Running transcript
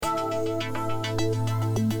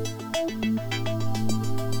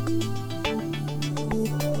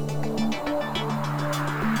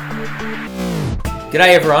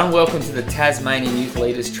G'day everyone, welcome to the Tasmanian Youth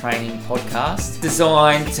Leaders Training Podcast,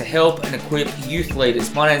 designed to help and equip youth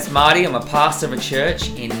leaders. My name's Marty, I'm a pastor of a church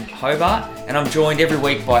in Hobart, and I'm joined every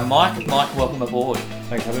week by Mike. Mike, welcome aboard.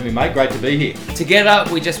 Thanks for having me, mate. Great to be here. Together,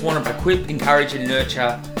 we just want to equip, encourage and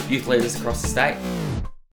nurture youth leaders across the state.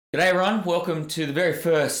 G'day everyone, welcome to the very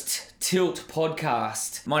first Tilt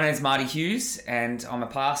podcast. My name's Marty Hughes, and I'm a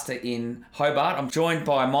pastor in Hobart. I'm joined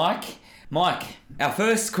by Mike. Mike, our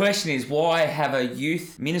first question is why have a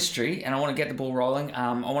youth ministry? And I want to get the ball rolling.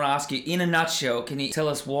 I want to ask you, in a nutshell, can you tell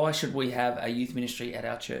us why should we have a youth ministry at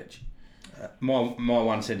our church? My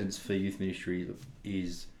one sentence for youth ministry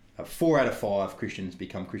is 4 out of 5 Christians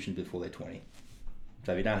become Christians before they're 20.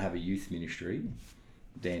 So if you don't have a youth ministry,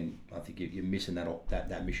 then I think you're missing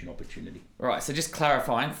that mission opportunity. Right, so just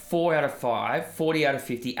clarifying, 4 out of 5, 40 out of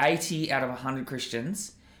 50, 80 out of 100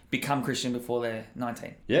 Christians become Christian before they're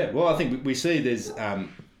 19. Yeah, well, I think we see there's,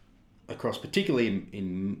 across particularly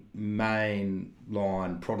in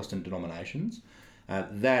mainline Protestant denominations,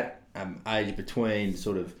 that age between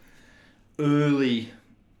sort of early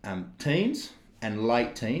teens and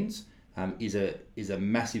late teens is a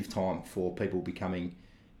massive time for people becoming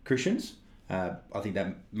Christians. I think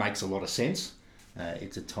that makes a lot of sense.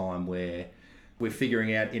 It's a time where we're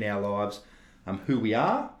figuring out in our lives who we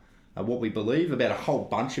are, what we believe about a whole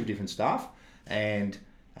bunch of different stuff, and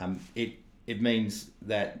it means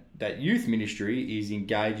that youth ministry is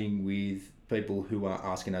engaging with people who are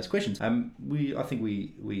asking those questions. I think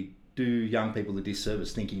we do young people a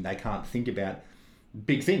disservice thinking they can't think about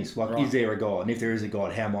big things like, right, is there a God, and if there is a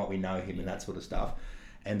God, how might we know him, and that sort of stuff.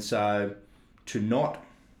 And so to not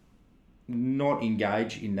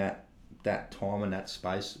engage in that time and that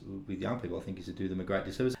space with young people, I think, is to do them a great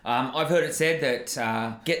disservice. I've heard it said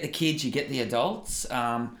that get the kids, you get the adults.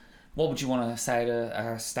 What would you want to say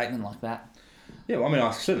to a statement like that? Yeah, well, I mean,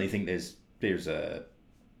 I certainly think there's a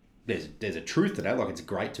truth to that. Like, it's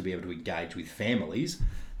great to be able to engage with families,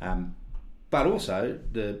 but also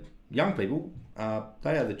the young people,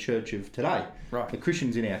 they are the church of today. Right. The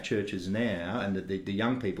Christians in our churches now, and the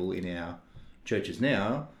young people in our churches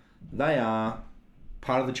now, they are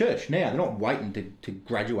part of the church now. They're not waiting to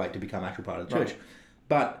graduate to become actual part of the church. Right.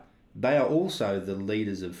 But they are also the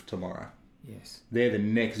leaders of tomorrow. Yes. They're the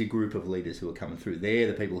next group of leaders who are coming through. They're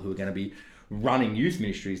the people who are going to be running youth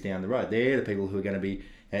ministries down the road. They're the people who are going to be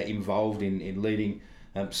involved in leading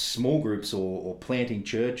small groups or planting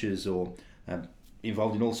churches or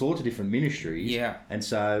involved in all sorts of different ministries. Yeah. And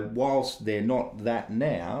so whilst they're not that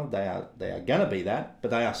now, they are going to be that, but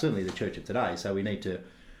they are certainly the church of today. So we need to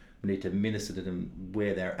minister to them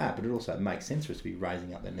where they're at, but it also makes sense for us to be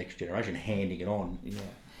raising up the next generation, handing it on. Yeah.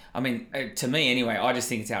 I mean, to me anyway, I just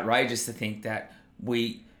think it's outrageous to think that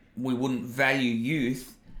we wouldn't value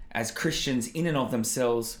youth as Christians in and of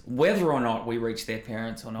themselves, whether or not we reach their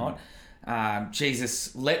parents or not.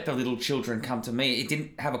 Jesus, let the little children come to me. It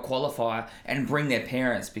didn't have a qualifier and bring their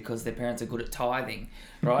parents because their parents are good at tithing,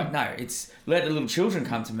 right? No, it's let the little children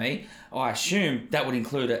come to me. I assume that would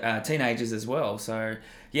include teenagers as well. So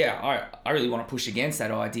yeah, I really want to push against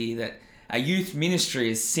that idea that a youth ministry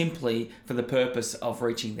is simply for the purpose of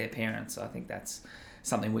reaching their parents. I think that's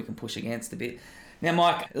something we can push against a bit. Now,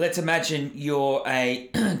 Mike, let's imagine you're a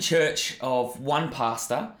church of one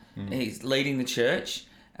pastor. Mm-hmm. He's leading the church.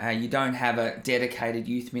 You don't have a dedicated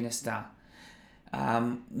youth minister.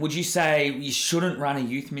 Would you say you shouldn't run a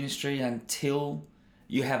youth ministry until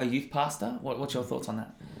you have a youth pastor? What's your thoughts on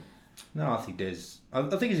that? No, I think it's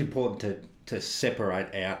important to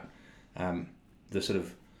separate out the sort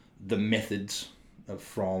of the methods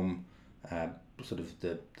from sort of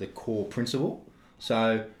the core principle.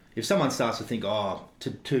 So if someone starts to think, to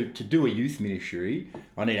do a youth ministry,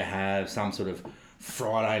 I need to have some sort of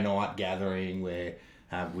Friday night gathering where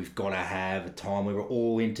we've got to have a time where we're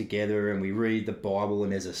all in together and we read the Bible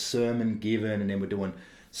and there's a sermon given, and then we're doing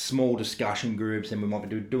small discussion groups and we might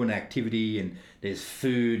be doing an activity and there's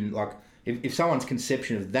food, and like if someone's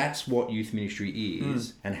conception of that's what youth ministry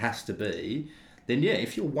is and has to be, then yeah,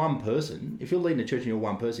 if you're one person, if you're leading a church and you're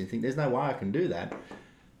one person, you think there's no way I can do that.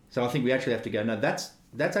 So I think we actually have to go, no, that's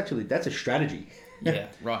a strategy. Yeah,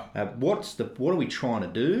 right. What are we trying to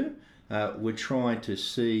do? We're trying to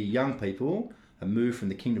see young people move from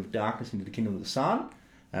the kingdom of darkness into the kingdom of the Son.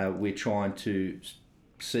 We're trying to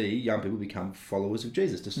see young people become followers of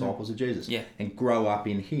Jesus, disciples of Jesus, and grow up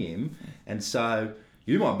in him. And so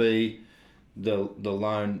you might be the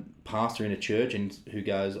lone pastor in a church and who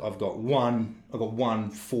goes, I've got one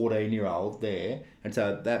 14-year-old there, and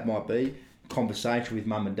so that might be conversation with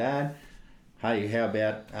mum and dad. Hey, how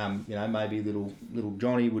about maybe little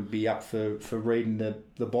Johnny would be up for reading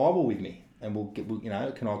the Bible with me. you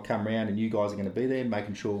know, can I come round and you guys are going to be there,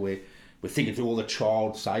 making sure we're thinking through all the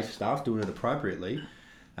child safe stuff, doing it appropriately.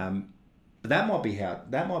 But that might be how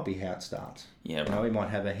it starts. Yeah, right. You know, you might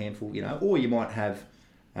have a handful, you know, or you might have,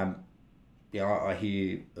 I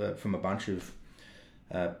hear from a bunch of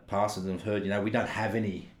pastors and have heard, you know, we don't have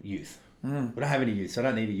any youth. We don't have any youth, so I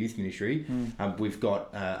don't need a youth ministry. We've got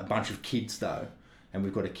a bunch of kids though, and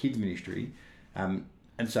we've got a kids ministry. And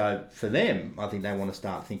so for them, I think they want to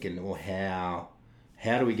start thinking, well, how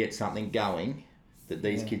do we get something going that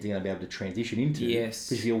these kids are going to be able to transition into? Yes.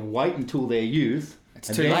 Because if you wait until their youth, it's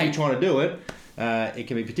and too then late. you're trying to do it, it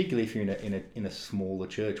can be, particularly if you're in a smaller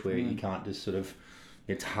church where you can't just sort of,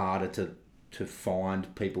 it's harder to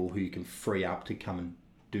find people who you can free up to come and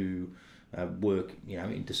do work, you know,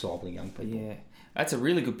 in discipling young people. Yeah, that's a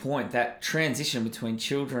really good point. That transition between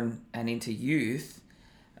children and into youth,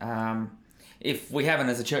 if we haven't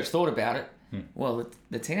as a church thought about it, well,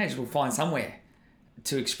 the teenagers will find somewhere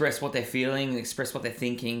to express what they're feeling, express what they're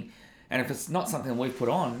thinking, and if it's not something we've put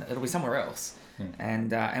on, it'll be somewhere else.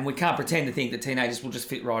 And we can't pretend to think that teenagers will just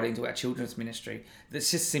fit right into our children's ministry. It's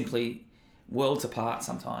just simply worlds apart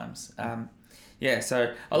sometimes.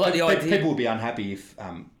 So I like the idea. People would be unhappy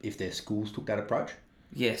if their schools took that approach.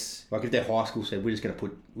 Yes. Like if their high school said, we're just going to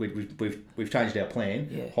put, we've changed our plan.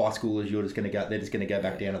 Yeah. High schoolers, they're just going to go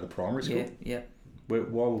back down to the primary school. Yeah.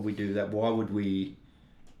 Why would we do that? Why would we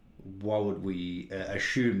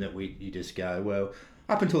assume that you just go, well,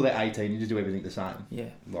 up until they're 18, you just do everything the same. Yeah.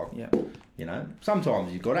 You know,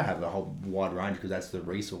 sometimes you've got to have a whole wide range because that's the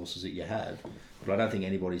resources that you have. But I don't think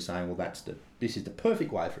anybody's saying, well, this is the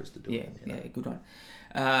perfect way for us to do it. You know? Yeah, good one.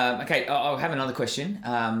 Okay, I'll have another question,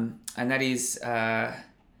 and that is,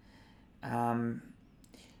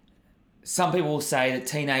 some people will say that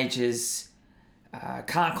teenagers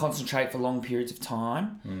can't concentrate for long periods of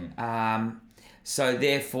time, so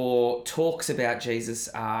therefore talks about Jesus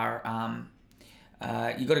are,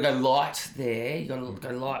 you've got to go light there, you've got to go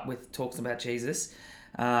light with talks about Jesus.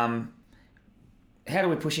 How do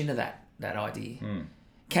we push into that idea?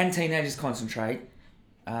 Can teenagers concentrate?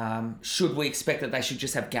 Should we expect that they should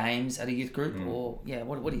just have games at a youth group? Or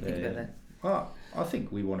what do you think about that? Well, I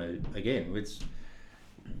think we want to, again,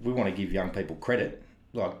 we want to give young people credit.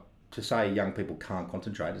 Like, to say young people can't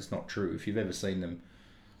concentrate, it's not true. If you've ever seen them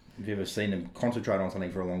concentrate on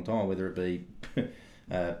something for a long time, whether it be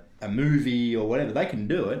a movie or whatever, they can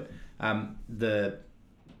do it. The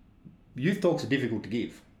youth talks are difficult to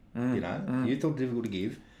give. Youth talks are difficult to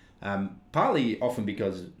give. Partly often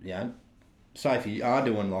because, you know, say if you are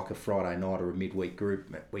doing like a Friday night or a midweek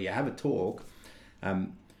group where you have a talk,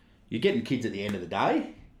 you're getting kids at the end of the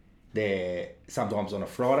day. They're sometimes on a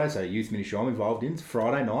Friday, so youth ministry I'm involved in, it's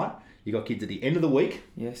Friday night. You got kids at the end of the week.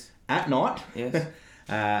 Yes. At night. Yes.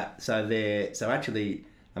 So actually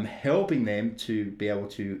I'm helping them to be able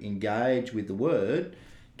to engage with the word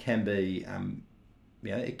can be,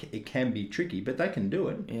 it can be tricky, but they can do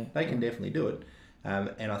it. Yeah. They can definitely do it.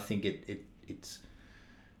 And I think it's,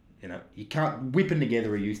 you know, you can't, whipping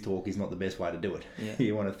together a youth talk is not the best way to do it. Yeah.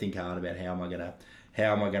 You want to think hard about how am I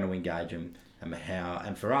going to engage them,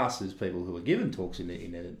 and for us as people who are given talks in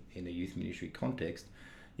a youth ministry context,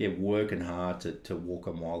 working hard to walk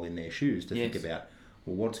a mile in their shoes to think about,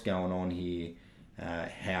 well, what's going on here?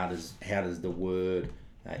 How does the word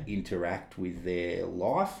interact with their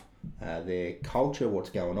life, their culture?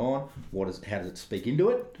 What's going on? How does it speak into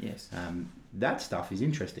it? Yes. That stuff is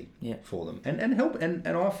interesting for them and help. And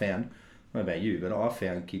I found, I don't know about you, but I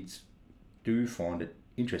found kids do find it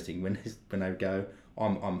interesting when they go,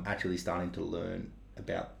 I'm actually starting to learn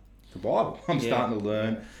about the Bible. I'm starting to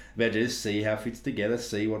learn about just see how it fits together,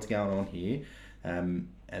 see what's going on here. And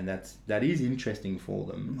that is interesting for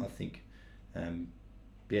them, I think.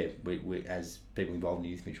 We as people involved in the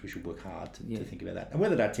youth ministry, we should work hard to think about that. And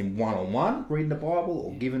whether that's in one-on-one, reading the Bible,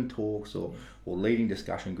 or giving talks, or leading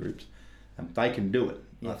discussion groups, they can do it.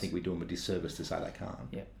 Yes. I think we do them a disservice to say they can't.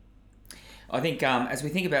 Yeah. I think as we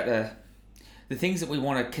think about the things that we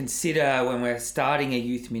want to consider when we're starting a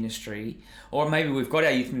youth ministry, or maybe we've got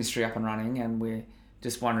our youth ministry up and running and we're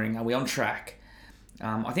just wondering, are we on track?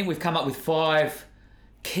 I think we've come up with 5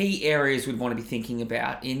 key areas we'd want to be thinking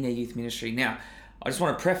about in their youth ministry. Now, I just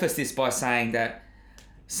want to preface this by saying that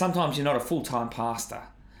sometimes you're not a full-time pastor,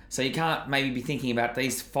 so you can't maybe be thinking about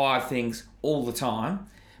these 5 things all the time,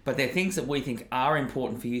 but they're things that we think are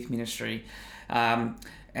important for youth ministry.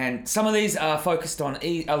 And some of these are focused on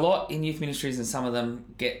a lot in youth ministries and some of them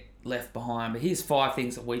get left behind. But here's 5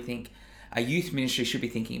 things that we think a youth ministry should be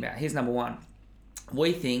thinking about. Here's number 1.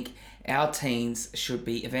 We think our teens should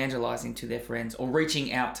be evangelizing to their friends or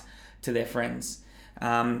reaching out to their friends.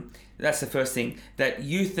 That's the first thing, that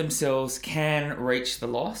youth themselves can reach the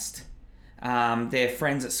lost, their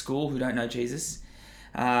friends at school who don't know Jesus.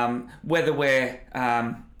 Whether we're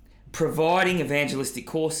providing evangelistic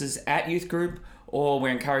courses at youth group or we're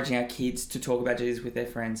encouraging our kids to talk about Jesus with their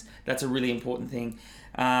friends, that's a really important thing.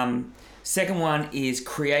 Second one is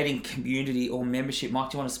creating community or membership. Mike,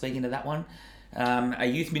 do you want to speak into that one? A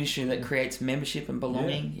youth ministry that creates membership and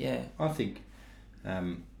belonging. Yeah. I think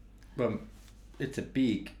well, it's a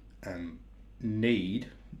big need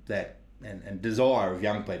that and desire of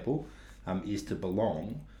young people is to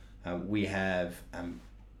belong. We have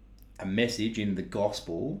a message in the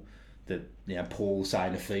gospel that Paul saying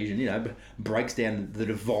in Ephesians, breaks down the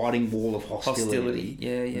dividing wall of hostility.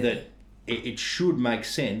 Yeah. That it should make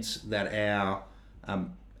sense that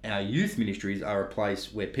our youth ministries are a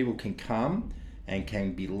place where people can come and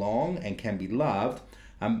can belong and can be loved,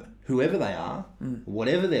 whoever they are,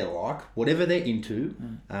 whatever they're like, whatever they're into,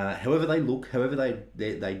 however they look, however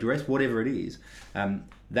they dress, whatever it is.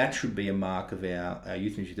 That should be a mark of our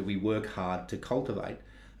youth ministry that we work hard to cultivate.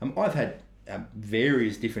 I've had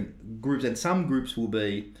various different groups, and some groups will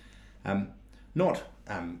be not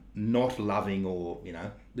loving, or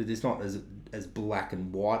it's not as black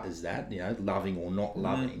and white as that, loving or not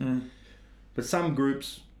loving. But some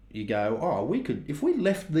groups you go, we could, if we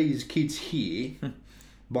left these kids here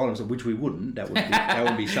by themselves, which we wouldn't, that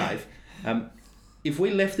would be safe. If we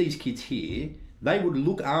left these kids here, they would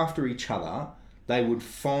look after each other. They would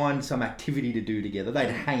find some activity to do together. They'd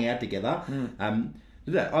hang out together.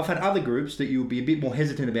 I've had other groups that you'll be a bit more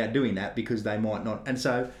hesitant about doing that because they might not. And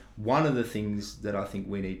so one of the things that I think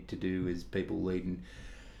we need to do as people leading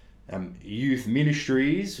youth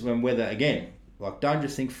ministries, and whether, again, don't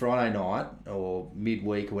just think Friday night or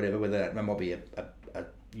midweek or whatever, whether that might be a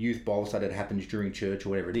youth Bible study that happens during church or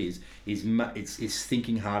whatever it is it's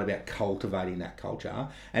thinking hard about cultivating that culture,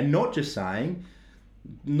 and not just saying,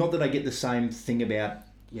 not that I get the same thing about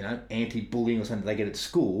anti-bullying or something they get at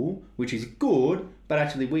school, which is good, but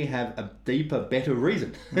actually we have a deeper, better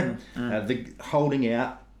reason. The holding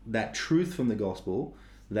out that truth from the gospel,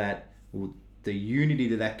 that the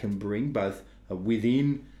unity that can bring both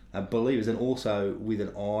within believers and also with an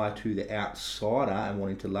eye to the outsider and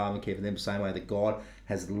wanting to love and care for them the same way that God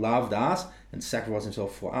has loved us and sacrificed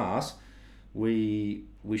himself for us. We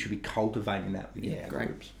should be cultivating that within our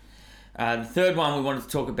groups. The third one we wanted to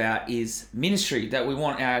talk about is ministry, that we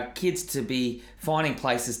want our kids to be finding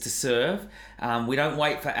places to serve. We don't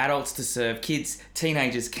wait for adults to serve. Kids,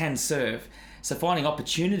 teenagers can serve. So finding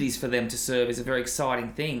opportunities for them to serve is a very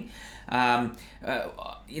exciting thing. I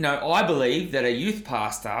believe that a youth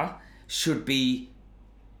pastor should be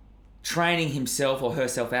training himself or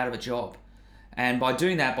herself out of a job. And by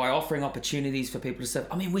doing that, by offering opportunities for people to serve,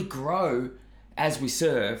 we grow as we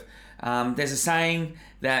serve. There's a saying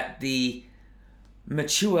that the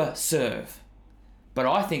mature serve, but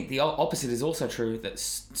I think the opposite is also true, that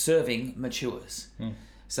serving matures.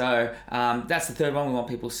 So that's the third one. We want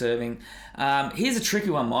people serving. Here's a tricky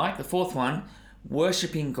one, Mike. The fourth one,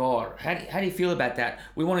 worshipping God. How do you feel about that?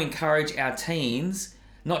 We want to encourage our teens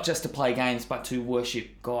not just to play games, but to worship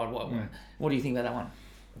God. What do you think about that one?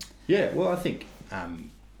 Yeah, well, I think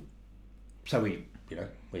so.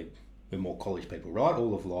 We're more college people, right?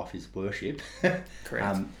 All of life is worship.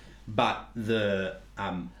 Correct. But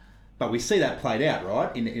we see that played out,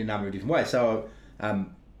 right, in a number of different ways. So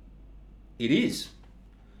it is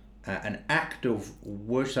an act of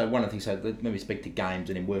worship. So one of the things, let me speak to games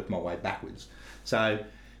and then work my way backwards. So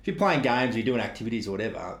if you're playing games, you're doing activities or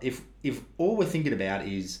whatever, if all we're thinking about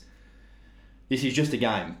is this is just a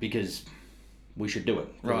game because we should do it,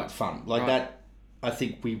 right? It's fun. That, I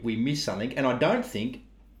think we miss something. And I don't think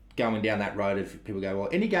going down that road of people go, well,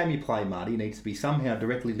 any game you play, Marty, needs to be somehow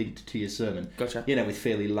directly linked to your sermon. Gotcha. With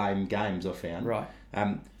fairly lame games, I found. Right.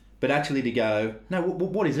 But actually to go, no,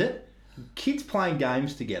 what is it? Kids playing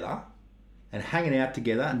games together and hanging out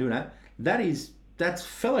together and doing that's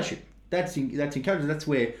fellowship. That's encouragement. That's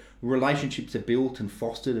where relationships are built and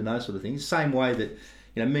fostered and those sort of things. Same way that,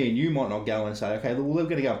 me and you might not go and say, okay, well, we're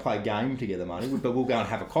going to go and play a game together, Marty, but we'll go and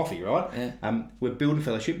have a coffee, right? Yeah. We're building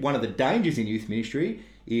fellowship. One of the dangers in youth ministry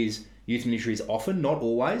is youth ministry is often, not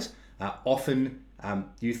always,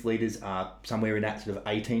 youth leaders are somewhere in that sort of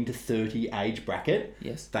 18 to 30 age bracket.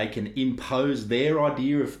 Yes. They can impose their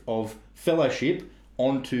idea of fellowship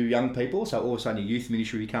onto young people. So all of a sudden, a youth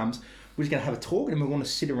ministry becomes, we're just going to have a talk and we want to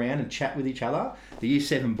sit around and chat with each other. The year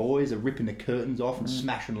 7 boys are ripping the curtains off and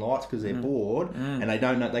smashing lights because they're bored and they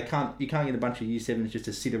don't know, you can't get a bunch of year 7s just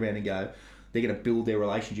to sit around and go, they're going to build their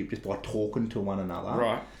relationship just by talking to one another.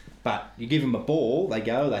 Right. But you give them a ball, they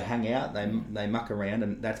go, they hang out, they muck around,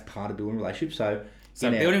 and that's part of building relationships. So So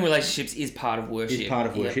building relationships is part of worship. Is part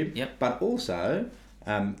of worship. Yep. But also,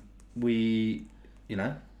 we,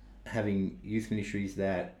 having youth ministries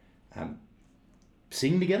that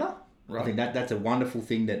sing together. Right. I think that's a wonderful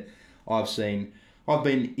thing that I've seen. I've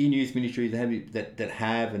been in youth ministries that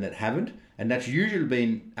have and that haven't, and that's usually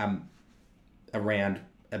been around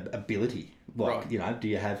ability. Like, Right. Do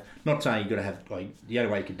you have, not saying you've got to have, the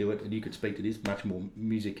only way you could do it, and you could speak to this, much more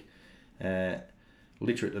music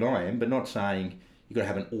literate than I am, but not saying you've got to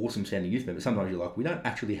have an awesome sounding youth member. Sometimes you're like, we don't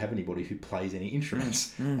actually have anybody who plays any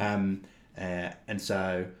instruments. And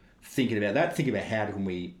so thinking about that, thinking about how can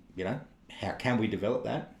we, how can we develop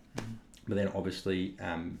that? But then obviously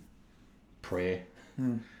prayer,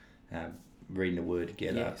 reading the word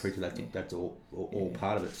together, preaching, that's all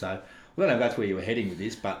part of it. So I don't know if that's where you were heading with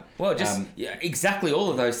this, but... Well, exactly all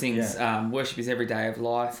of those things. Yeah. Worship is every day of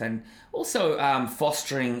life, and also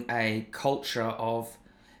fostering a culture of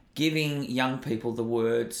giving young people the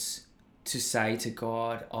words to say to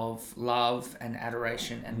God of love and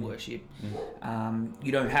adoration and worship.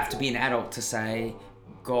 You don't have to be an adult to say,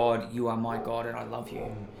 God, you are my God and I love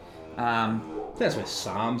you. That's where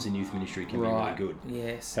Psalms in youth ministry can be really good.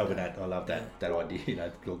 Yes. Helping that, I love that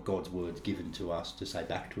idea, God's words given to us to say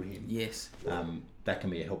back to Him. Yes. That can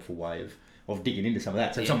be a helpful way of digging into some of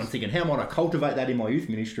that. So someone's thinking, how might I cultivate that in my youth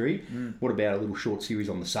ministry? What about a little short series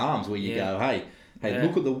on the Psalms where you go, hey,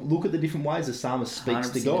 look at the different ways the psalmist speaks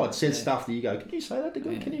to God, says stuff that you go, can you say that to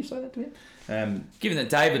God? Can you say that to Him? Given that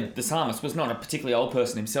David, the psalmist, was not a particularly old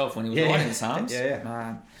person himself when he was writing the Psalms.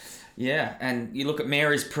 And you look at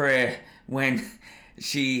Mary's prayer when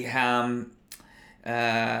she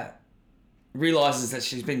realizes that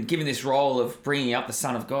she's been given this role of bringing up the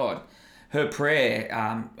Son of God. Her prayer,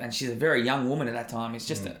 and she's a very young woman at that time, is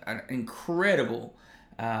just an incredible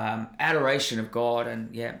adoration of God.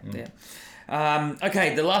 And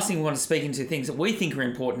okay, the last thing we want to speak into, things that we think are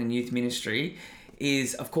important in youth ministry,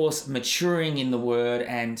 is of course maturing in the Word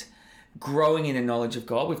and growing in the knowledge of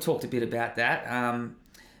God. We've talked a bit about that.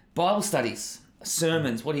 Bible studies,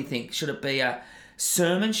 sermons. What do you think? Should it be a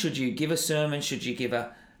sermon? Should you give a sermon? Should you give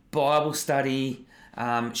a Bible study?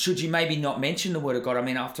 Should you maybe not mention the Word of God? I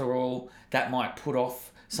mean, after all, that might put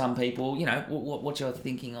off some people. What's your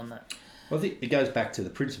thinking on that? Well, I think it goes back to the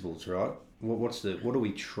principles, right? What are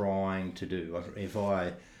we trying to do? If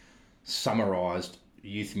I summarised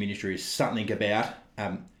youth ministry as something about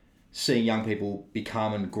seeing young people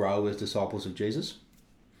become and grow as disciples of Jesus,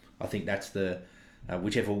 I think that's the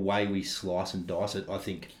whichever way we slice and dice it. I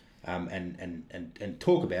think and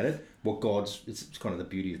talk about it. It's kind of the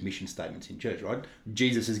beauty of mission statements in church, right?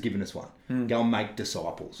 Jesus has given us one. Go and make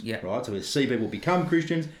disciples, right? So we see people become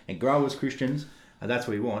Christians and grow as Christians, and that's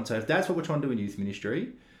what we want. So if that's what we're trying to do in youth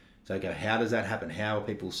ministry, so how does that happen? How are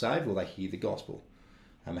people saved? Well, they hear the gospel.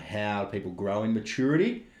 How do people grow in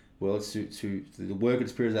maturity? Well, it's to the work of the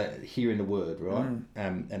Spirit that hearing the word, right?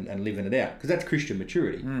 And living it out. Because that's Christian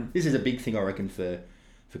maturity. This is a big thing, I reckon, for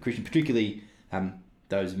Christians, particularly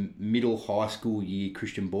those middle high school year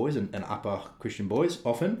Christian boys and upper Christian boys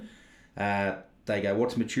often. They go,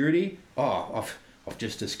 what's maturity? Oh, I've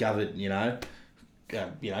just discovered,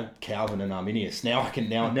 Calvin and Arminius. Now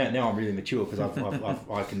I'm really mature because I've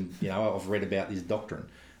read about this doctrine.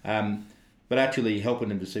 But actually helping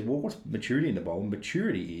them to see, well, what's maturity in the Bible?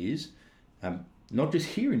 Maturity is not just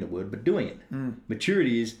hearing the word, but doing it.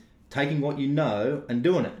 Maturity is taking what you know and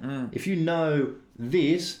doing it. If you know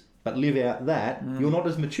this, but live out that, you're not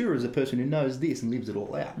as mature as the person who knows this and lives it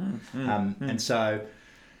all out. And so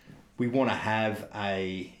we want to have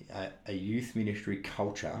a youth ministry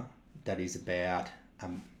culture that is about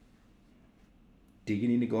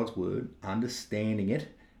digging into God's word, understanding it,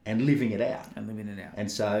 and living it out.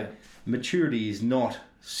 And so maturity is not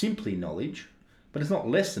simply knowledge, but it's not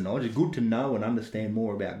less than knowledge. It's good to know and understand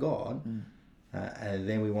more about God, and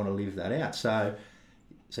then we want to live that out. So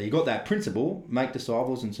you got that principle: make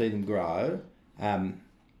disciples and see them grow.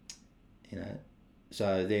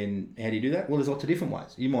 So then, how do you do that? Well, there's lots of different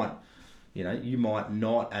ways. You might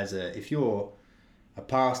not if you're a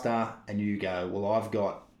pastor and you go, well,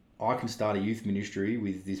 I can start a youth ministry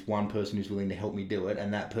with this one person who's willing to help me do it,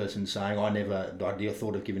 and that person saying, I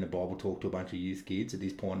thought of giving a Bible talk to a bunch of youth kids at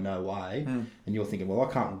this point, no way. And you're thinking, well,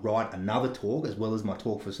 I can't write another talk as well as my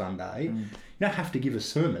talk for Sunday. You don't have to give a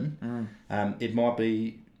sermon. It might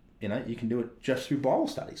be, you can do it just through Bible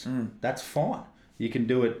studies. That's fine. You can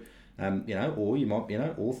do it, or you might,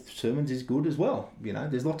 all sermons is good as well.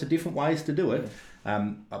 There's lots of different ways to do it.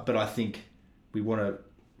 But I think we want to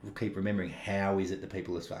keep remembering, how is it that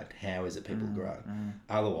people are saved? How is it people grow?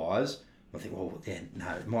 Otherwise, I think,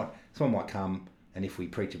 someone might come and if we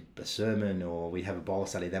preach a sermon or we have a Bible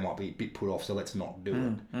study, they might be a bit put off, so let's not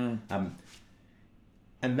do it.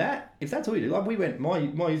 And that, if that's all you do, like we went, my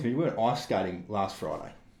youth, we went ice skating last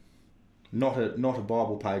Friday. Not a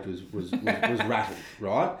Bible page was rattled,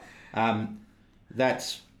 right?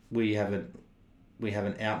 We have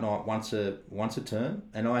an out night once a term,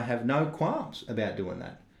 and I have no qualms about doing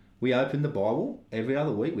that. We open the Bible every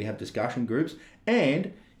other week. We have discussion groups,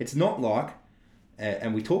 and it's not like,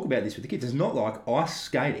 and we talk about this with the kids. It's not like ice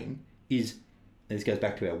skating is, and this goes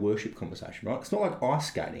back to our worship conversation, right? It's not like ice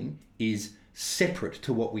skating is separate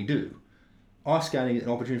to what we do. Ice skating is an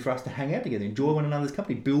opportunity for us to hang out together, enjoy one another's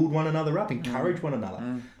company, build one another up, encourage one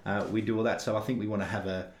another. We do all that. So I think we want to have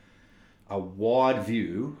a wide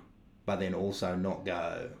view, but then also not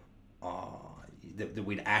go, that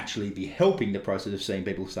we'd actually be helping the process of seeing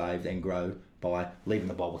people saved and grow by leaving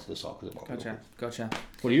the Bible to the side. Gotcha.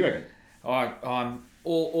 What do you reckon? I'm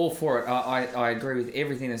all for it. I agree with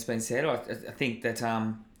everything that's been said. I think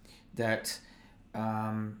that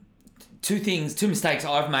two mistakes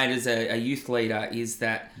I've made as a youth leader is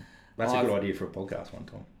that... That's a good idea for a podcast one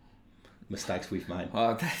time. Mistakes we've made.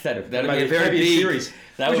 Oh, that'd be a very big series.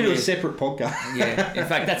 That would be a separate podcast. Yeah, in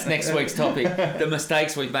fact, that's next week's topic, the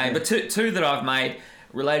mistakes we've made. But two that I've made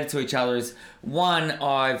related to each other is, one,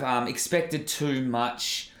 I've expected too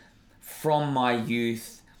much from my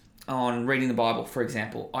youth on reading the Bible, for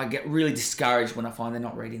example. I get really discouraged when I find they're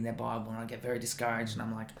not reading their Bible, and I get very discouraged, and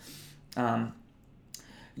I'm like...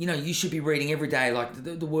 you should be reading every day. Like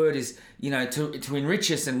the word is, to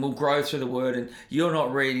enrich us, and we'll grow through the word, and you're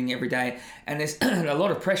not reading every day. And there's a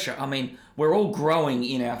lot of pressure. I mean, we're all growing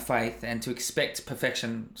in our faith, and to expect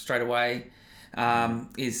perfection straight away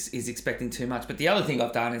is expecting too much. But the other thing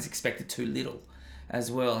I've done is expected too little as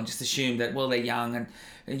well, and just assumed that, well, they're young, and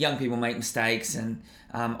young people make mistakes, and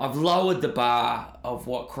I've lowered the bar of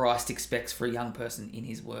what Christ expects for a young person in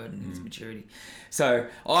his word and his maturity. So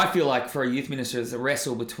I feel like for a youth minister, there's a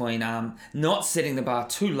wrestle between not setting the bar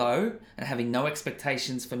too low and having no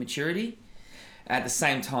expectations for maturity, at the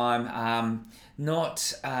same time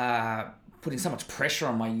not putting so much pressure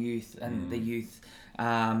on my youth and the youth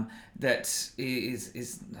that is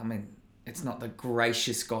it's not the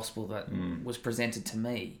gracious gospel that was presented to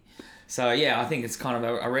me. So yeah, I think it's kind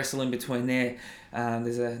of a wrestle in between there.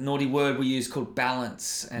 There's a naughty word we use called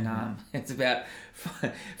balance, and it's about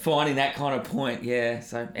finding that kind of point. Yeah.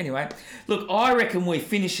 So anyway, look, I reckon we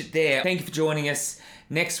finish it there. Thank you for joining us.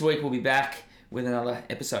 Next week we'll be back with another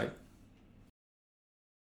episode.